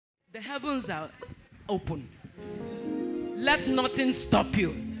heavens are open. Let nothing stop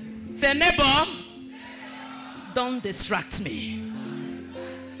you. Say, neighbor, don't distract me.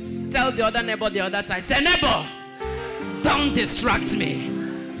 Tell the other neighbor the other side. Say, neighbor, don't distract me.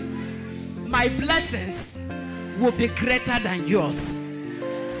 My blessings will be greater than yours.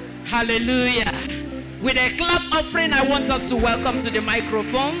 Hallelujah. With a clap offering, I want us to welcome to the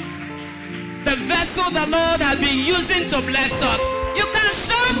microphone the vessel the Lord has been using to bless us. You can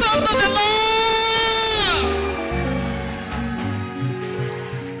shout unto the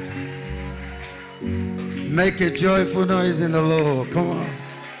Lord. Make a joyful noise in the Lord. Come on.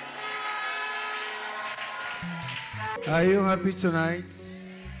 Are you happy tonight?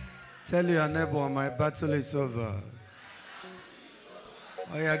 Tell your neighbor, my battle is over.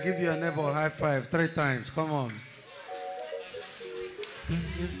 Oh yeah, give your neighbor a high five 3 times. Come on.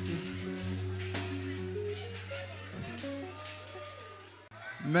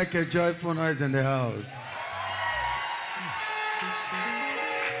 Make a joyful noise in the house.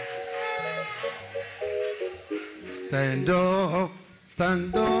 Stand up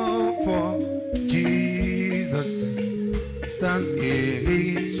for Jesus. Stand in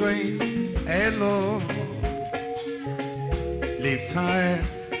His strength alone. Lift high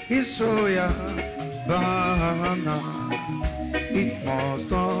His royal banner. It must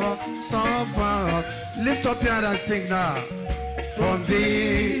not suffer. Lift up your hand and sing now. From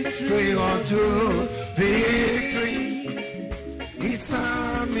victory unto victory, His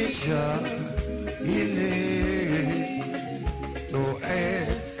army shall to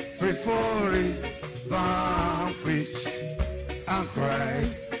every foe is vanquished, and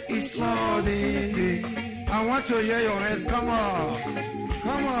Christ is Lord indeed. I want to hear your hands. Come on.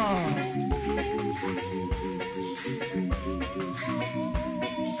 Come on.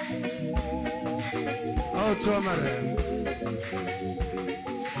 Oh, Tommy.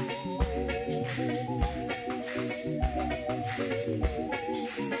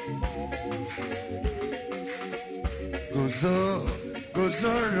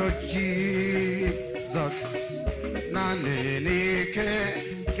 Gozo Jesus.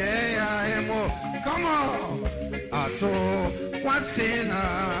 Come on. Ato wasina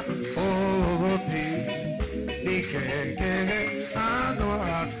obi nikeke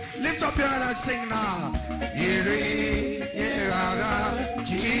anwa. Lift up your hand and sing now. Yiri yeraga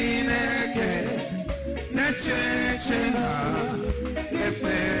chineke nechechena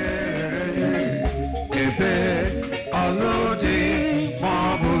kepe alodi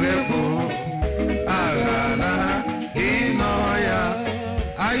mabugebu agala inoya.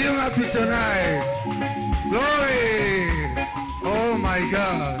 Are you happy tonight? Glory! Oh my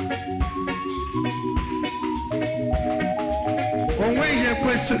God! On when you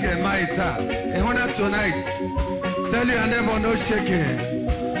question get my time, and when tonight, tell your neighbor no shaking.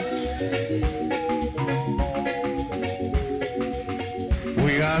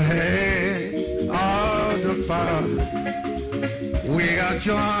 We are heads of the fire. We are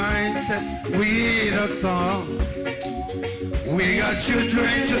joined with a song. We are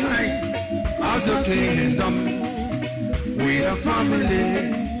children tonight of the kingdom. We are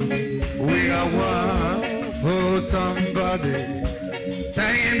family. We are one. Oh, somebody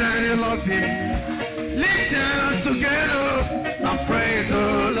saying that you love Him. Lift your hands together and praise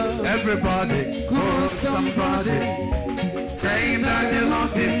the Lord. Everybody, oh, somebody saying that you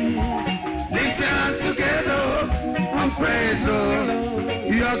love Him. Lift your hands together and praise the Lord.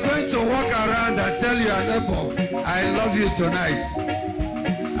 You are going to walk around and tell your neighbor, I love you tonight.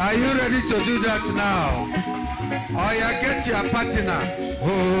 Are you ready to do that now? Or you get your partner.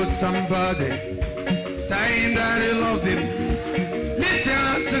 Oh, somebody saying that you love him. Lift your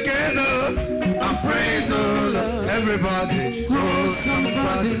hands together and praise the Lord. Everybody. Oh,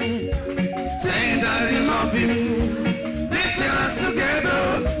 somebody saying that you love him. Lift your hands together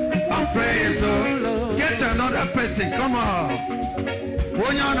and praise the Lord. Get another person. Come on.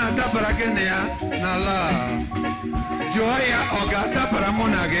 Wonyana dabara genia na la joya oga dabara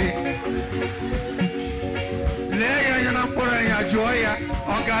monage leya yana pora ya joya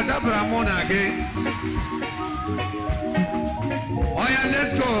oga dabara monage. Oh yeah,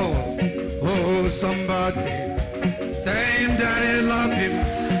 let's go. Oh, somebody tell him that you love him.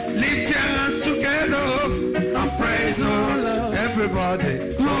 Lift your hands together and praise the Lord. Everybody.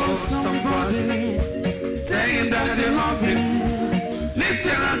 Oh, somebody tell him that you love him. Lift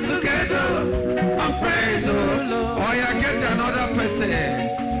your hands together and praise the Lord. Oh yeah, get another person.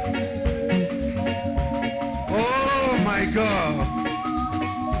 Oh my God.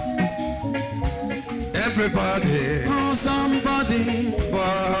 Everybody. Oh somebody.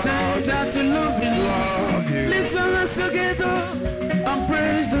 But say that you love him. Love you. Lift your hands together and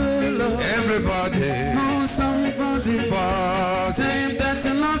praise the Lord. Everybody. Oh, somebody. But tell him that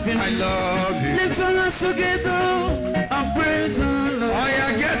you love him. I love you. Lift your hands together and praise the Lord. Oh,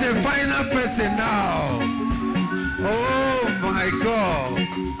 yeah, get the final person now. Oh my God.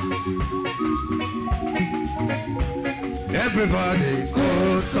 Everybody,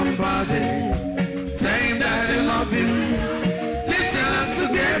 oh somebody, tell him that you love him. Lift your hands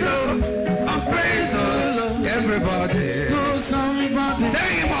together and praise the Lord. Everybody, oh somebody, tell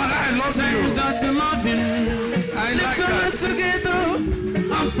him all I love tell you. him that you love him. I Lift like your that. hands together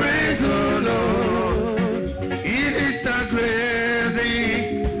and praise the Lord. It is a great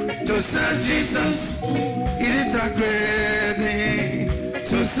thing to serve Jesus. It is a great thing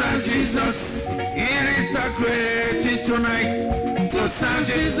to serve Jesus. It is a great thing tonight to serve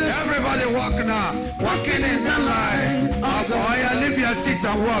Jesus. Everybody walk now. Walking in the light of God. Oh yeah, leave your seat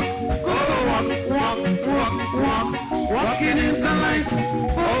and walk. Go walk, walk, walk, walk. Walking in the light.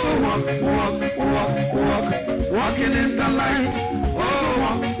 Oh walk, walk, walk, walk. Walking in the light. Oh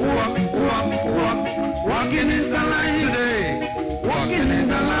walk, walk, walk, walk. Walking in the light today. Walking in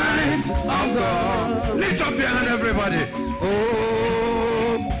the light of God. Lift up your hand, everybody.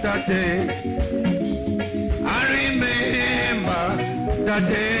 Oh, that day. I remember that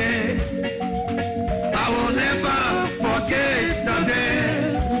day. I will never forget that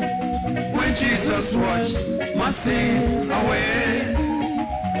day when Jesus washed my sins away.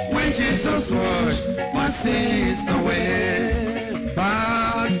 When Jesus washed my sins away.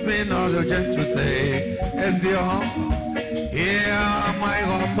 But me not urgent to say, if you hear my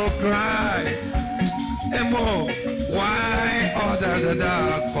humble cry, and more, why order the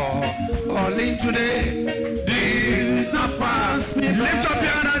dark call? All in today, did not pass me. Lift up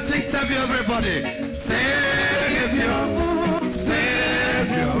your hand and sing, Savior, everybody. Savior,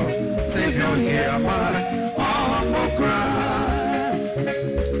 Savior, Savior, hear my humble cry.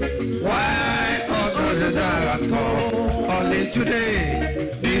 Why order the dark call? All in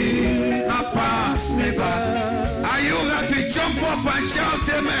today, did not pass me by. Are you happy? Jump up and shout,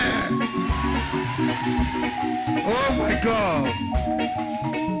 amen. Oh my God.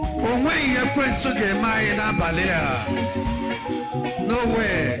 Oh, when you question get my in Abalia. No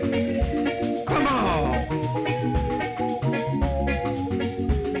way. Come on.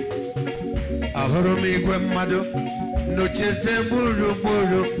 Ahoromi Gwemado. No chese buru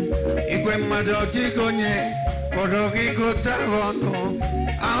buru. Igwemado tigonye. Orogi gotagono.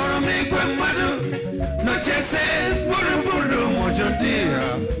 Ahoromi Gwemado. No chese buru buru mojondia.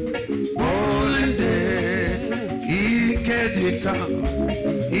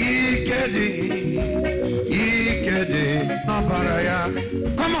 Ikedi, Nambaraya.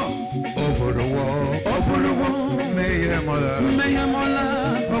 Come on. Over the wall, Mayamola,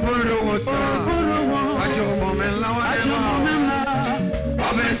 over the water, Ajomomela,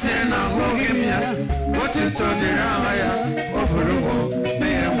 Obesena, Hogimia, what is on the Raya, over the wall,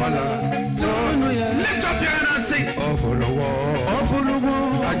 Mayamola, Tonoya. Lift up your hand and sing, over the wall,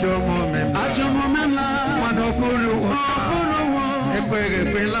 Ajomomela, Manopuru.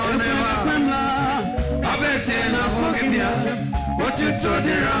 Abesena Hogimia, what you told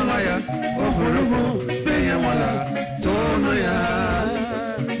the Ramaya, Oburubo, Beyamola, Tonoya.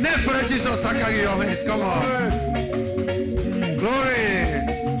 Never Jesus Sakagi your hands, come on. Glory.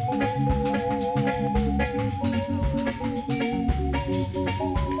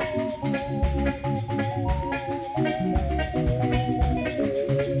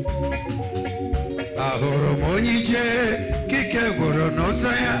 Ahoromonije. Goro no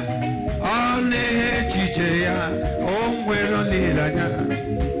saya, ane chicheya, omwero lilanya,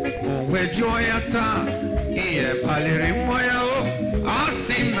 omwe joyata, iye paleri moya o,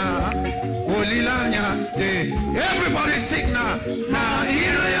 asina, olilanya, everybody sing na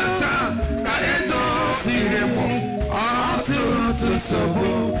irayata, na edo siremo, atu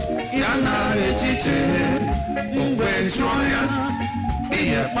sobo, yana echiche, omwe joya,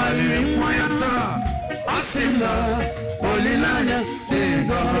 iye paleri moyata, asina. Olilanya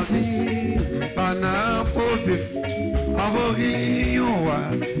Degosi Pana Popi Abogi Yuwa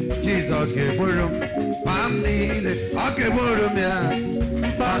Jesus gave room Pamnile Akeburum ya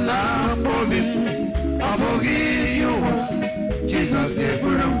Pana Popi Abogi Yuwa Jesus gave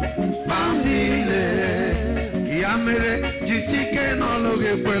room Pamnile Yamere Jisike no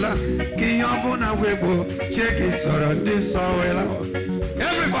loge puela Kiyabuna webo Check it sorandi sawela.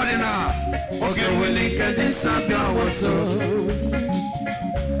 Everybody now. Okay, we link at this Sabia was so.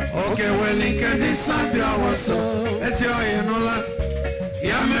 Okay, we link at this Sabia was so. It's your enola.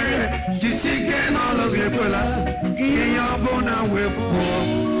 Yamere, Jisike no loge puela Kiyabuna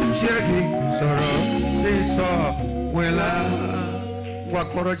webo Cheki soro diso wela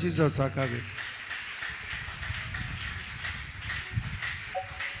wakoro Jesus akabe.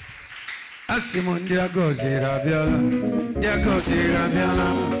 Asimon dia gozira biala, dia gozira biala.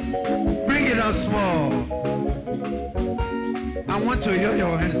 Bring it out small. I want to hear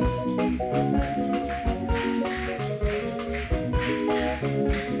your hands.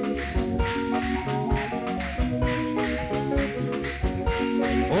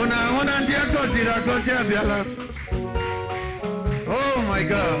 Ona dia gozira biala. Oh my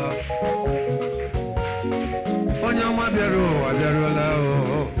God. Onyama biaro abiarola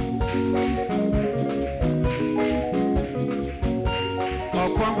oh.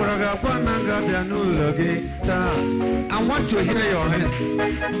 I want to hear your hands.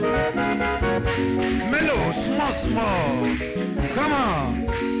 Mellow, small. Come on.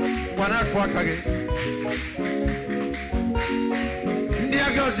 Wanakwakage.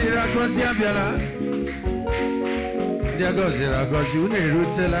 Ndiagozira gozia biala. Ndiagozira gozi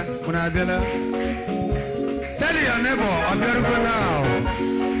unerutela unabiala. Tell your neighbor, I'm going to go now.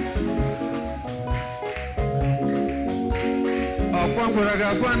 I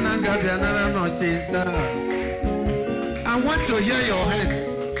want to hear your hands.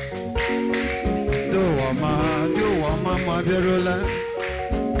 Do mama berola.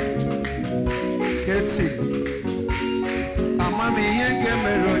 Kesi. Amami yenge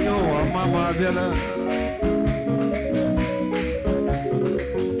meronyo mama bela.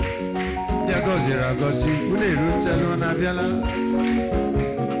 Diagozira gozi ule rutelo na bela.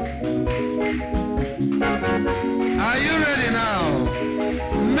 Are you ready now?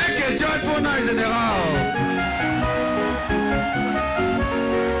 Make a joyful noise in the house.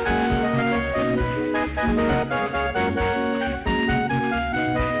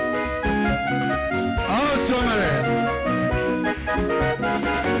 Oh, Tomere.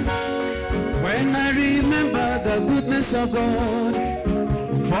 When I remember the goodness of God,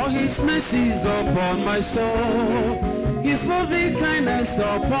 for his mercies upon my soul, his loving kindness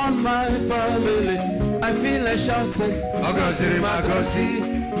upon my family, I feel like shouting, Agosi.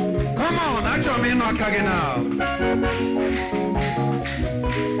 Come on, actually me not kage now.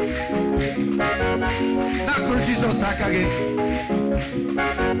 Nakuru Jesus akage.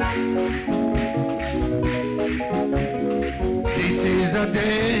 This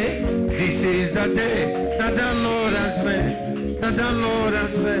is the day that the Lord has made.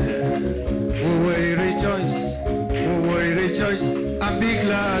 We will rejoice, and be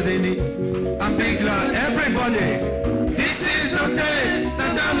glad in it. And be glad, everybody. This is the day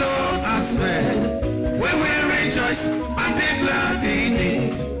that the Lord has made. We will rejoice and be glad in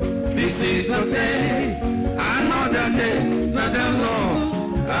it. This is the day, another day that the Lord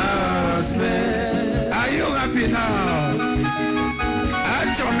has made. Are you happy now?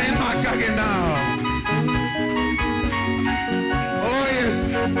 Actually, Makage now. Oh yes.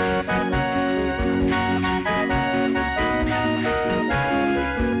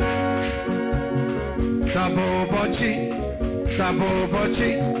 Sabo bochi,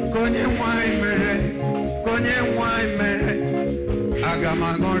 konye mwai mere,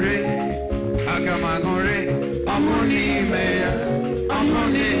 agamagore, amoni meya.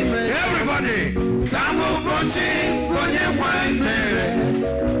 Everybody, sabo bochi, konye mwai mere,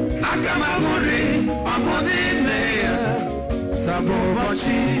 agamagore, amoni meya. Sabo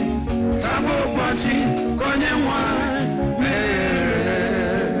bochi, konye mwai mere.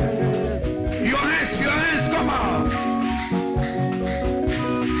 Your hands, come on.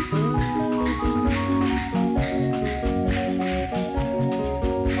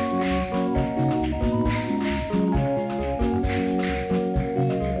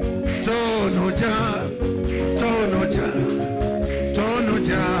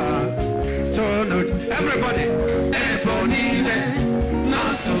 Everybody, ebonile,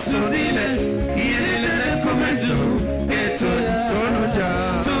 nasusudile, yelele komendo, eto tonoja,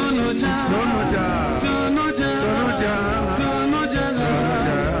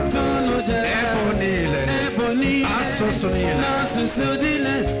 ebonile,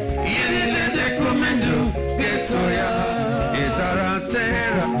 asusudile, yelele komendo, eto ya, izara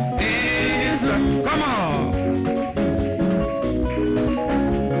sera, come on.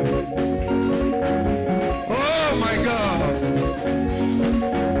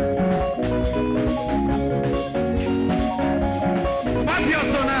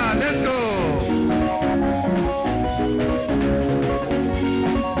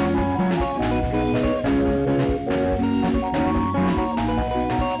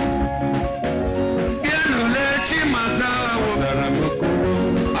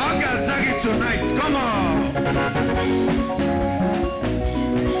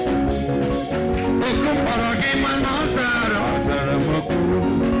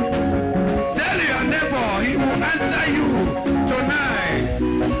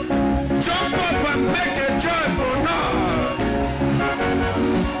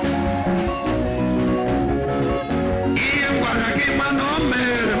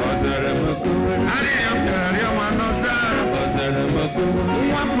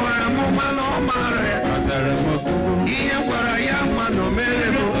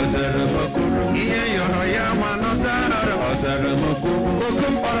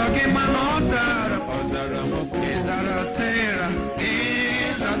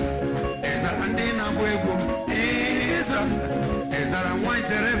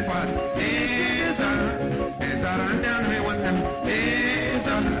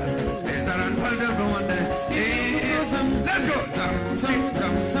 Let's go.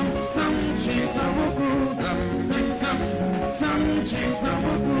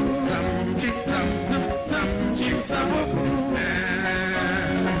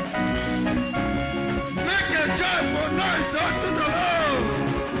 Make a joyful noise unto the Lord.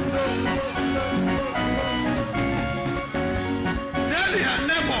 Tell your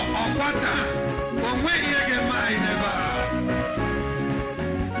neighbor or kwata, when you get my neighbor.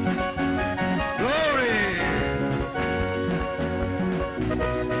 Glory.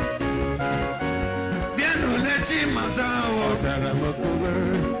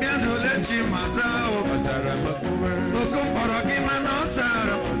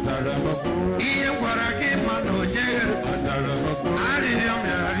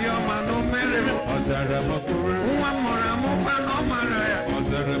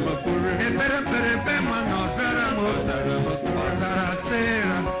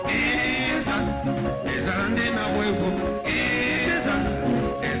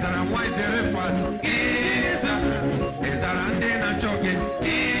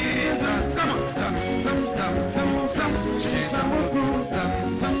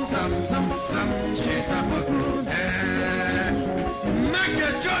 Make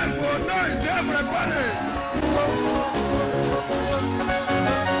a joyful noise, everybody.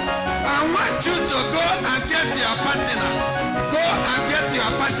 I want you to go and get your partner. Go and get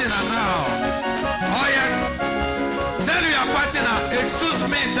your partner now. Oh yeah. Tell your partner, excuse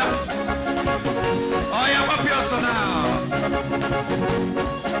me, dance. Oh yeah, what person now?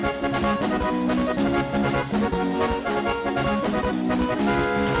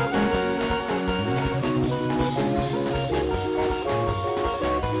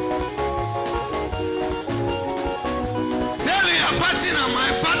 Tell your partner, my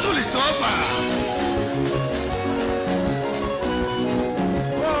battle is over.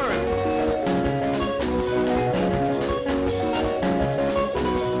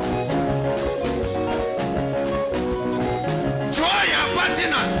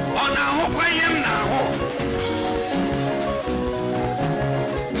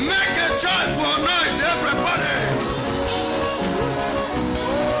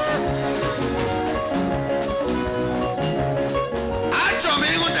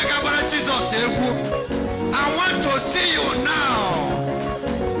 I want to see you now.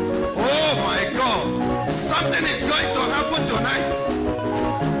 Oh my God. Something is going to happen tonight.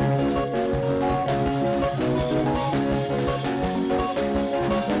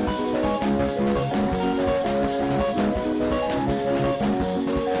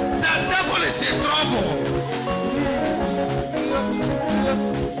 The devil is in trouble.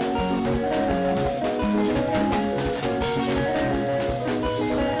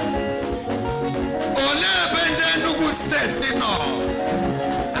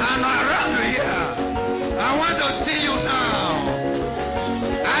 And around here, I want to see you now.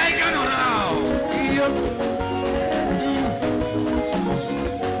 I can now.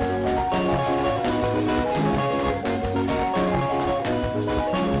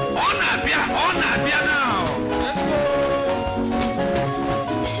 On Abia now. Let's go.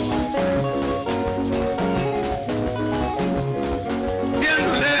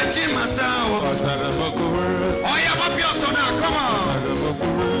 Bienvenue, Chimasao. Oh, yeah, my people now, come on.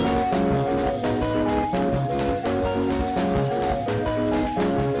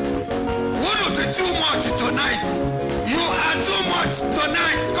 Too much tonight. You are too much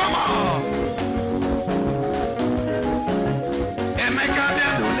tonight. Come on. Emeka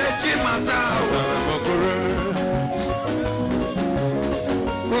biadu lechi masao.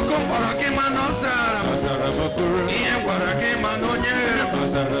 Hukum paraki manosara. Iye paraki manonye.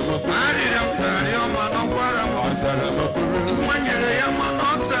 Ariram tariyo manokwara. Manyere ya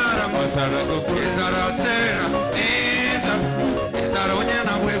manosara. Izara sera. Izara onye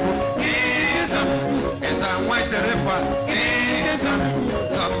na wego. White river is I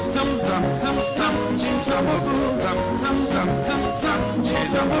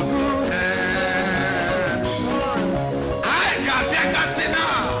got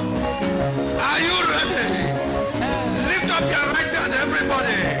now. Are you ready? Lift up your right hand,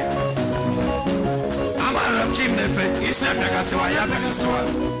 everybody. I'm a team nefe. He said Pegaswa.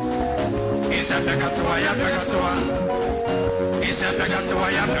 He said Pegaswa. Isa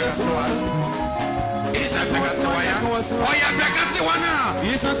Pegasiwaya Pegasiwa. Isa Pegasiwaya. Oya Pegasiwana.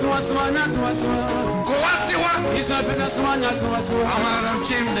 Isa Tuaswana Tuaswa. Kuasiwa. Isa Pegasiwana Tuaswa. Amaram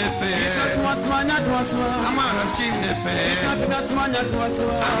Chimnefe. Isa Tuaswana Tuaswa. Amaram Chimnefe. Isa Pegasiwana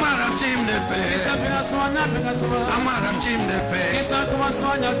Tuaswa. Amaram Chimnefe. Isa Pegasiwana Pegaswa. Amaram Chimnefe. Isa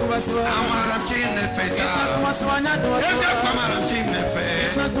Tuaswana Tuaswa. Amaram Chimnefe. Isa Tuaswana Tuaswa. Isa Amaram Chimnefe.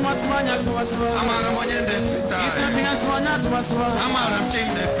 Isa Tuaswana Tuaswa. Amaram Onyende Peta. Isa Pegaswana Tuaswa. Amaram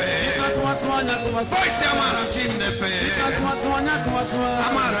Chimnefe. Isa Tuaswana Tuaswa. Voice Amaram Chimnefe. Isa Tuaswana Tuaswa.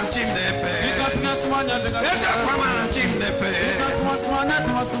 Amaram Chimnefe. Isa Pegaswana Pegaswa. Isa Amaram Chimnefe. Isa Tuaswana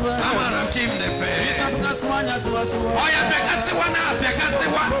Tuaswa. Amaram Chimnefe. Isa Pegaswana Tuaswa. Oya Pegasiwana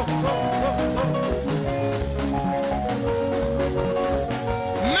Pegasiwa.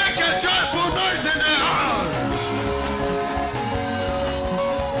 Make a joyful noise in the house.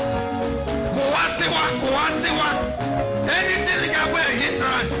 Kuasiwa. Anything that will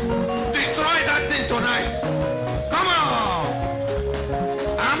hindrance, destroy that thing tonight. Come on.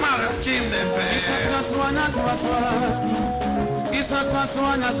 Amara Chimnefe. Isa Tuaswana Tuaswa. Isa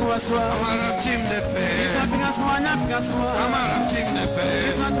Tuaswana Tuaswa. Amara Chimnefe. Isa Pegaswana Pegaswa. Amara Chimnefe.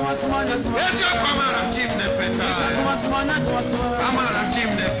 Isa Tuaswana Tuaswa. Isa Amara Chimnefe. Isa Tuaswana Tuaswa. Amara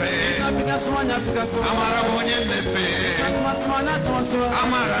Chimnefe. Isa Pegaswana Pegaswa. Amara Onyemnefe. Isa Tuaswana Tuaswa.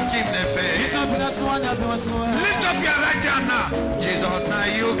 Amara Chimnefe. Isa Pegaswana Tuaswa. Lift up your right hand now. Jesus na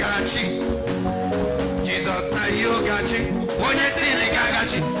you got you. Jesus na you got you. Onye sini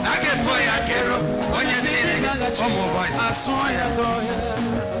gagachi. Ake for ya kero. Onye sini gagachi.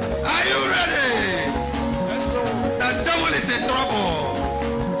 Are you ready? The devil is in trouble.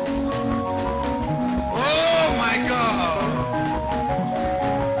 Oh my God.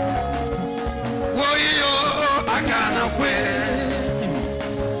 Woyo, I cannot wait.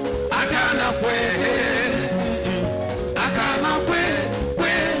 I cannot wait. I cannot wait.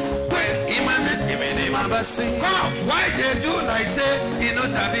 Come on, why they do like say you know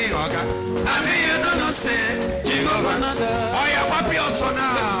Tabi Oga? I mean you don't know say Jehovah. Oh yeah, papi also now.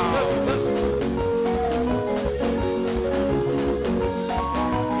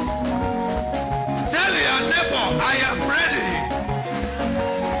 Tell your neighbor I am ready.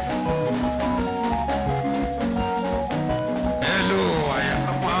 Hello, I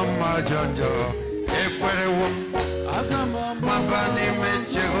am Mama Jonjo. Ekwerewo. Mama name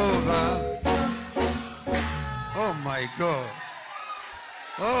Jehovah. Oh my God.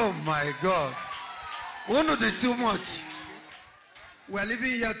 Oh my God. One of the too much. We are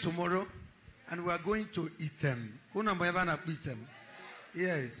leaving here tomorrow and we are going to eat them.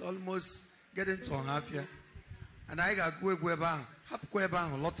 Yes, almost getting to half here. And I got go bang, hap go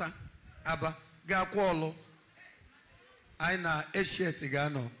bang, lotta, abba, ga kwolo. I na eshiet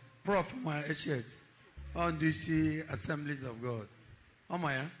gano, prof my eshiet on this assemblies of God. Oh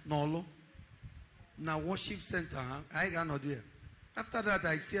my, nolo. Now worship center, I got no dear. After that,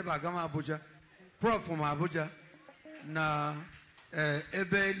 I see Bagama Abuja, prof from Abuja. Na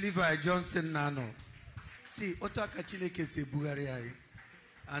Ebe Levi Johnson Nano. See, Ota Kachile Kese Bulgaria,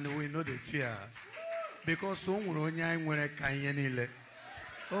 and we know the fear because so oh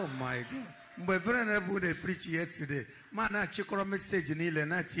my God! But very they preach yesterday. Man, I check a message in Ile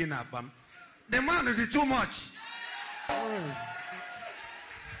na tina bam. The man is too much.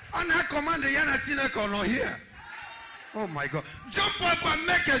 And I command the Yana Tina Kono here. Oh my God. Jump up and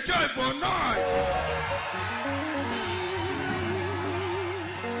make a joyful noise.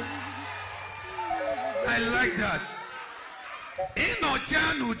 I like that. Ino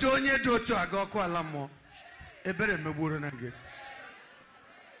chanu donye doto agoko alamo. Ebere meburu nange.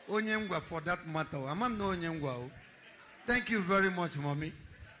 Onyemgwa for that matter. Amam no onyemgwa. Thank you very much, mommy.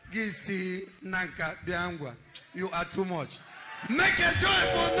 Gisi nanka biangwa. You are too much. Make a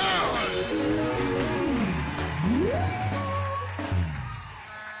joyful noise.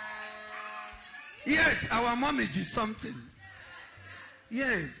 Yes, our mommy did something.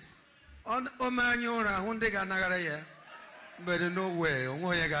 Yes. On Omanyora, Hundega Nagaraya. But no way.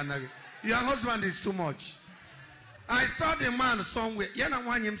 Your husband is too much. I saw the man somewhere. Yana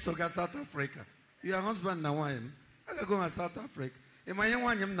want him so got South Africa. Your husband now want him. I can go to South Africa. If I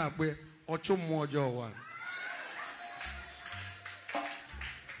want him now, or two more job one.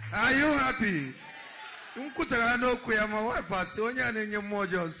 Are you happy? No, my wife has only more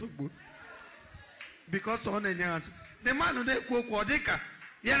jobs. Because on the man who they cook or deka,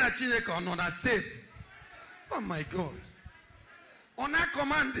 Yana Chineka on a state. Oh my God. On that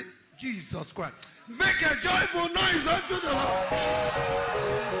command, Jesus Christ. Make a joyful noise unto the Lord.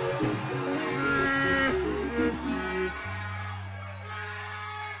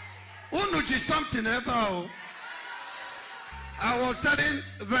 Unuji something about. I was studying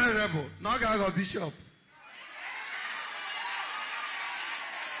venerable. Now I got bishop.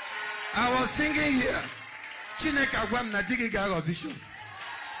 I was singing here. Chineka gwam na jigi gago bishop.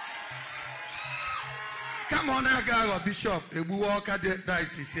 Come on, I got bishop. Ebu Awka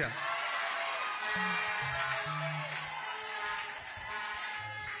diocese here.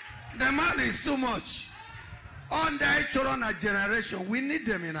 The man is too much. On the children our generation, we need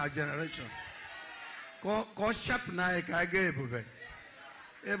them in our generation. Go sharp na Agape.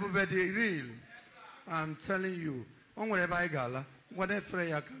 Everybody real. I'm telling you. On whatever I gala, whatever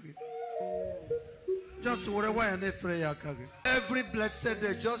I can. Just whatever I can. Every blessed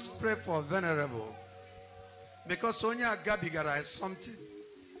day, just pray for venerable. Because Sonia Gabigara is something.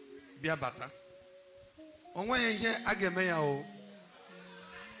 Be a butter. On when you hear Agape, oh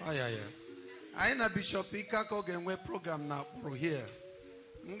yeah. I na bishop ikako genwe program na pro here.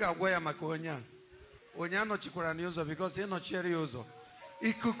 Nga goya makonya. Onya no chikora nyozo because he no chere yozo.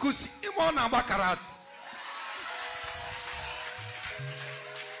 Ikukusi imo na bakarat.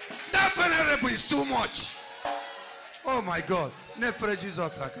 That venerable is too much. Oh my God. Nefre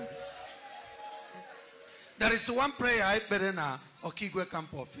Jesus aka. There is one prayer I better na okigwe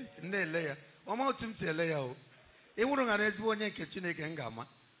camp of faith. Ne leya. Oma otum se leya o. E wuru ngana ezbo onye nke Chineke ngama.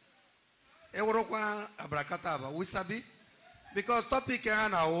 We sabi because topic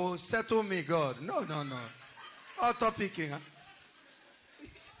now settle me God. No. All topic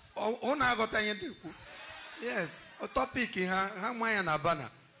yes. A topic how my na bana.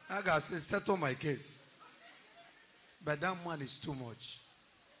 I got to settle my case. But that one is too much.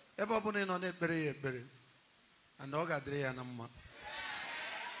 Everybody on it bury. And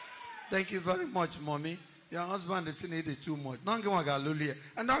thank you very much, mommy. Your husband is needed too much. Don't give a hallelujah.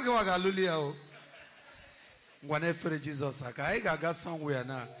 And don't give a hallelujah. Whenever Jesus, I got somewhere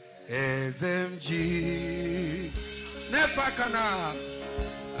now. SMG. Nepakana.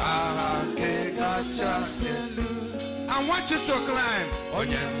 I want you to climb.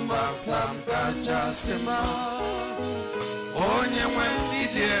 Onyemba tamka chasema. Onyemwe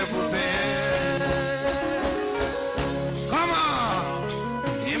idebube. Come on.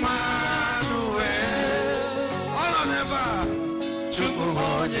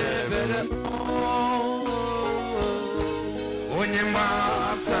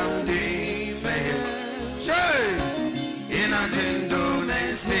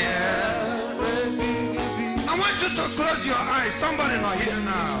 I want you to close your eyes. Somebody not here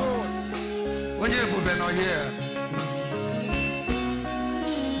now. When you're not here.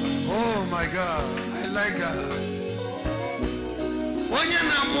 Oh my God. I like that. When you're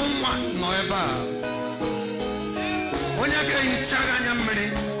not when you get hit chaganya many,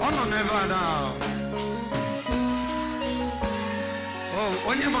 oh never now. Oh,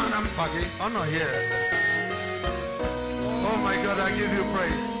 when you man I'm packing, oh no here. Oh my God, I give you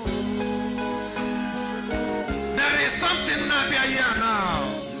praise. There is something not here now.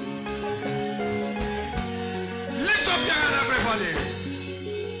 Lift up your hand, everybody.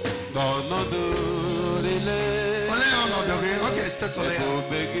 Okay, settle it.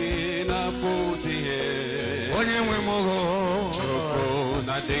 Choko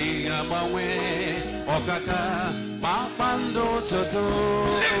na deya mawe okaka papando toto.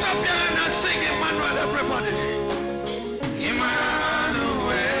 Lift up your hand and sing Emmanuel, everybody.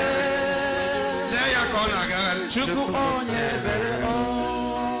 Emmanuel. Leya kona gari. Chuku onye bere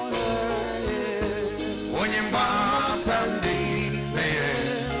onye mbamtandi meye.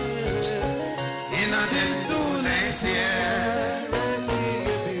 Ina dentu nesie.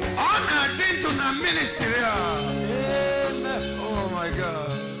 Ministry. Oh my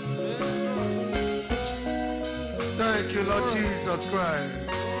God. Thank you, Lord Jesus Christ.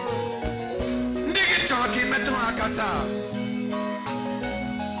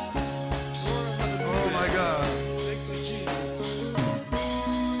 Oh my God. Thank you, Jesus.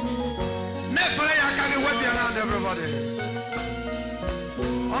 Never can you whip around everybody.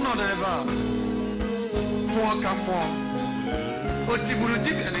 Oh no, never. More come more. But you will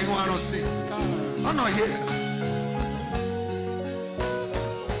give anyone to see. Oh no, here.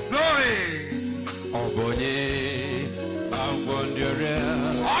 Glory. Obonye, Bangondere.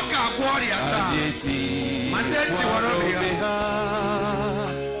 Awka warrior. Mandeti warrior.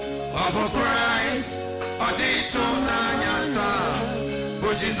 Of Christ, Aditona Nyata.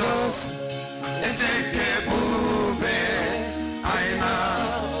 Oh Jesus, Ezekebube. Aina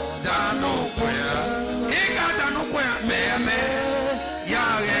Dano Kwea. Ega Dano Kwea. Me.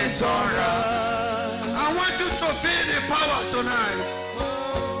 Yare Zora. I want you to feel the power tonight.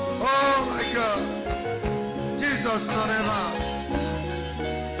 Oh my God. Jesus not ever.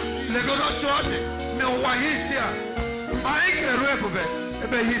 Le go to me wahitia.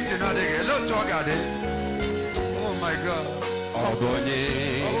 Oh my God.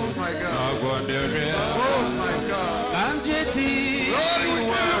 Oh my God. Oh my God. I'm JT. Lord, we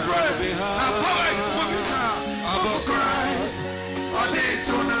give you praise. Our power is moving now. Above Christ.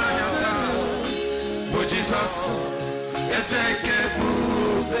 Oh Jesus.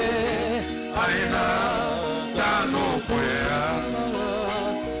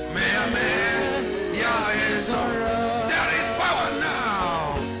 There is power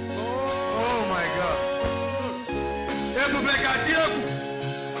now. Oh my God.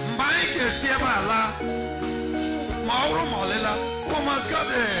 Oh my God.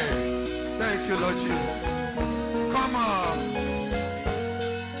 Thank you, Lord Jesus. Come on.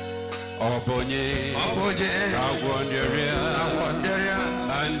 Obonye, Agwanderia,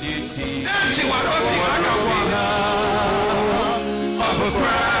 and it's of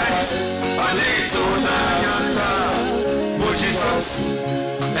Christ, and it's on oh Jesus,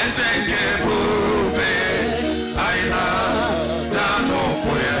 and thank you, I know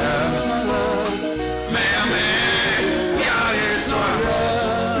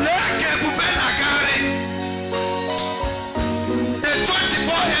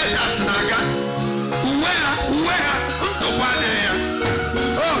where.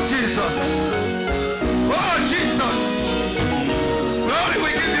 Oh Jesus. Oh Jesus. Glory, we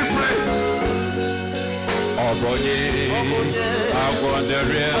give you praise. Obonye,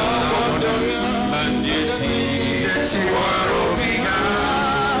 Agwanderia, and it's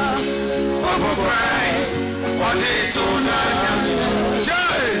of Christ, what is on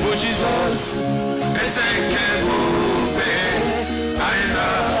oh Jesus, and thank you,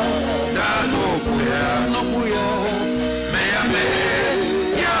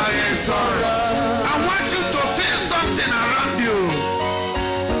 I want you to feel something around you.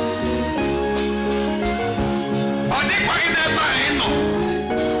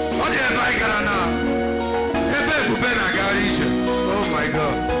 Oh my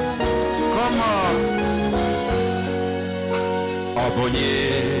God. Come on. Obonye,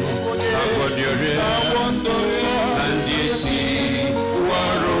 Agwanderia, and it's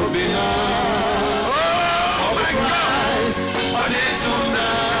Oh my God. What is on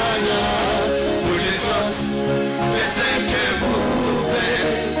Jesus, listen,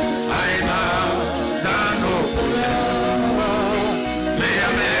 I know that no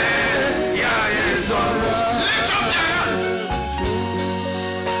lift up your hand.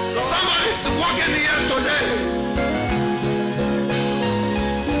 Somebody's walking here today.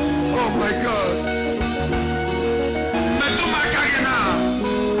 Oh my God.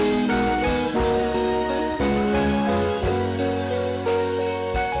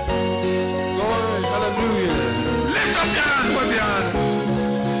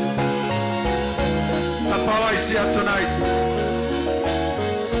 The power is here tonight.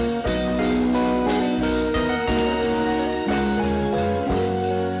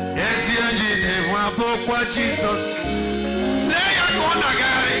 Jesus. Lay your one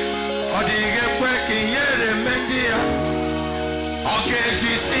again. Or the quick in here, Mendia. Okay,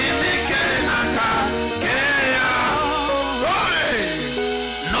 you see me, Kenaka. Kea. Oi!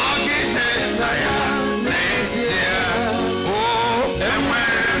 No get it. Next year. Oh, and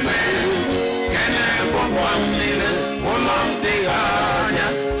where me. Can I put 1 million? Along the Anya.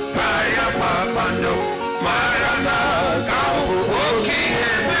 Kaya Papando. Marana. Kau. Okay,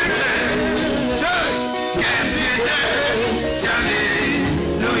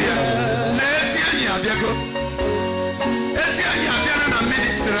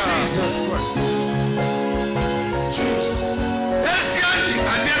 Jesus Christ. Jesus.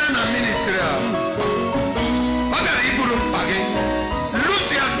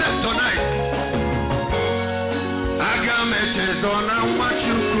 Lose yourself tonight. Agape chezona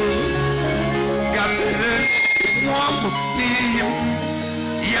machuku. Gafere mwambu niyo.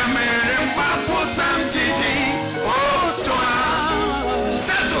 Yamere papo tamchidi. Otwa.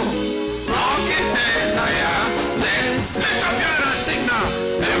 Seto. Okite na ya. Let's lift up your hand and sing now.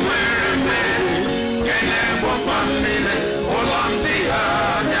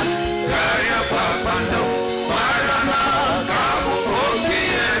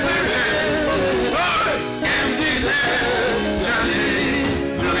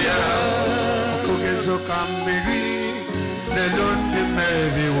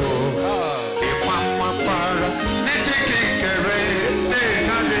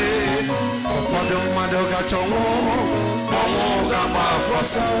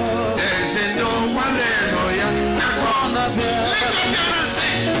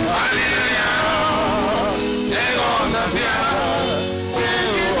 Hallelujah.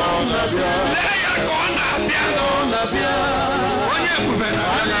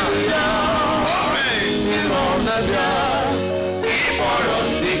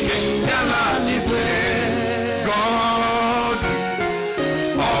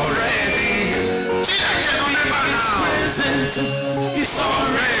 It's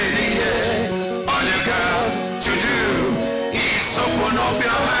already here. All you got to do is open up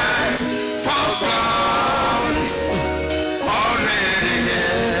your hands for God is already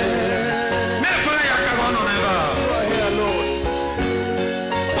here. Never you can go on ever. You are here, Lord.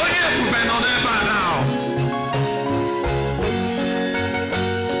 When you open on ever now,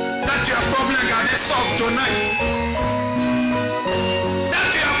 that your problem got it solved tonight. That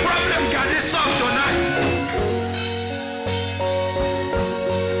your problem got it solved tonight.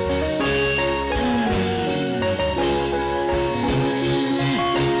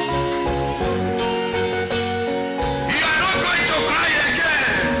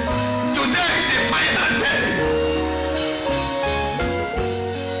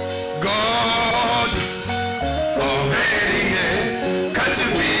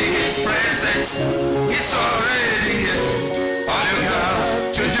 It's already here. All you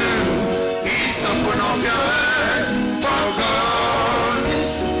got to do is open up your heart, for God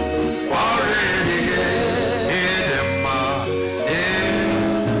is already here. Edema,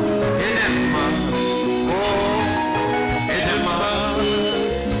 Edema, oh, Edema,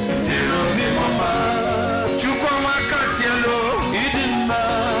 Edema, Chukwama Kasielo, Edema,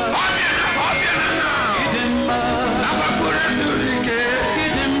 Obiana, Edema, Nabakura Zurike.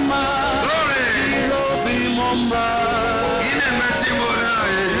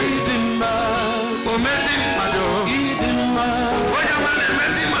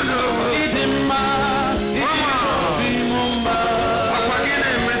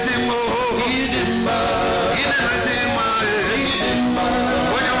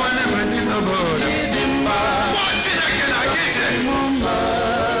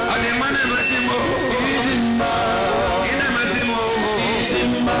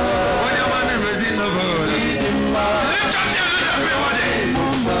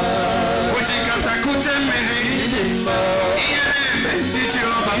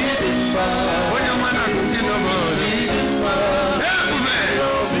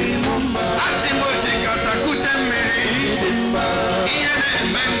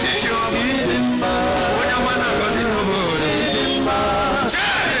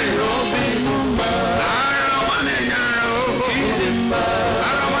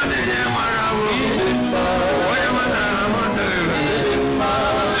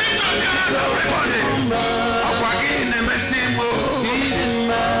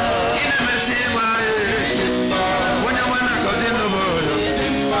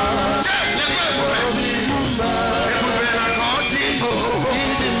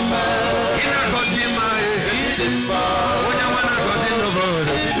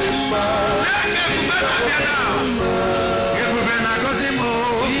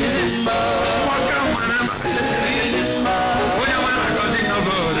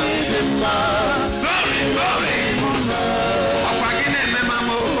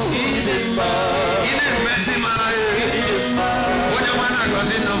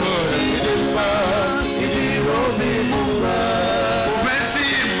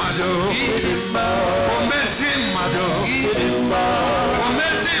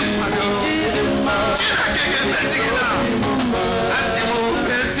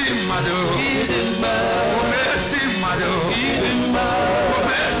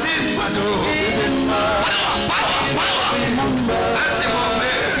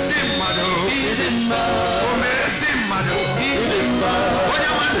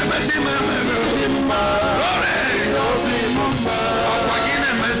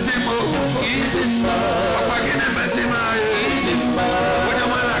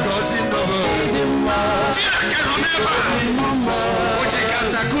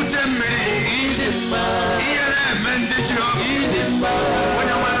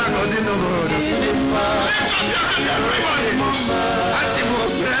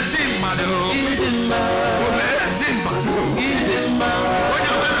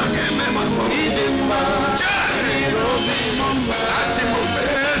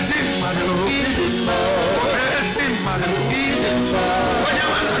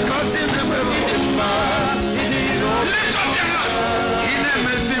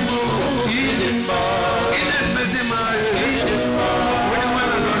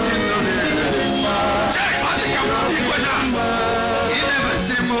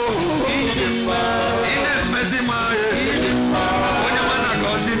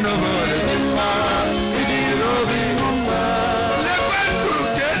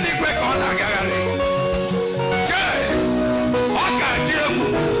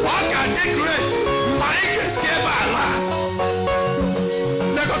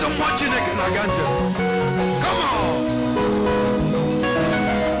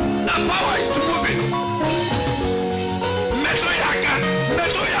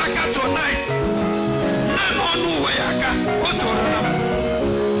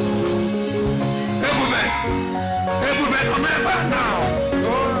 never now.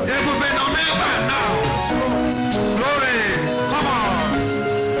 Ebube no never now. Glory. Come on.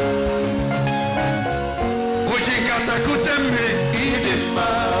 Ujikata kutembe. Idima.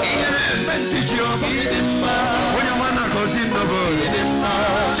 Iyene mentichi oba. Idima. Onye wana kozi nobo. Idima.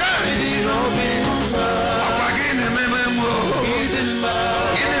 Idima. Apagine mememo. Idima.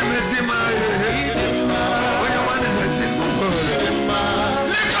 Ine mesima. Idima. Onye wana mesima. Idima.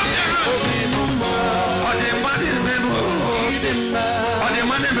 Lift up your hands. Ode mani memo. Idima. Ode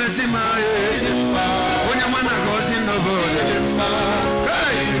mani mesima. Idima. Onye wana kozi nobo. Idima.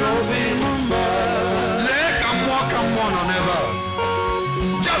 Hey. Come on, never.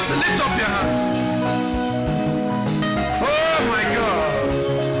 Just lift up your hand. Oh my God.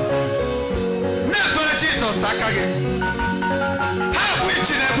 Never Jesus again. How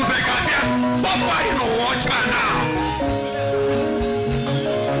which in Abu Bakabia? Papa, you know watch her now.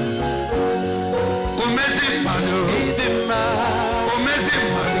 Amazing man. Amazing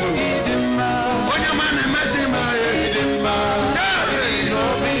man. On your man, amazing man.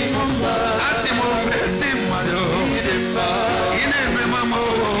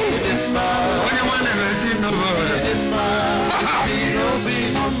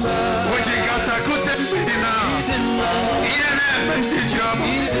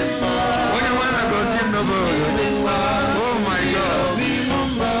 Oh my God.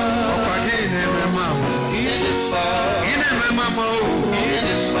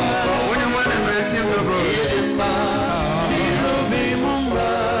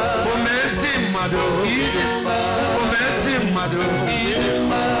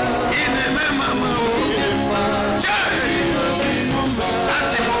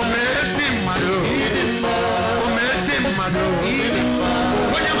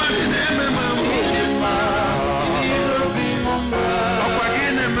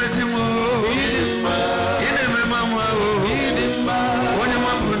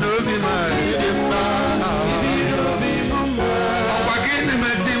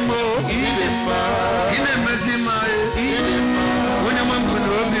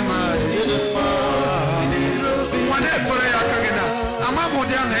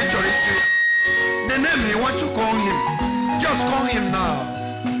 The name you want to call him, just call him now.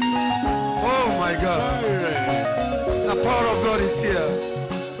 Oh my God. The power of God is here.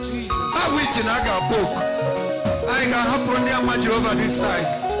 Jesus. How which in Agape? I can happen near much over this side.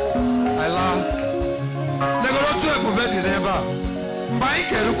 I laugh. They go to a bubet in Eba.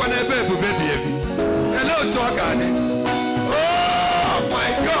 Mike, look on a baby. Hello, talk.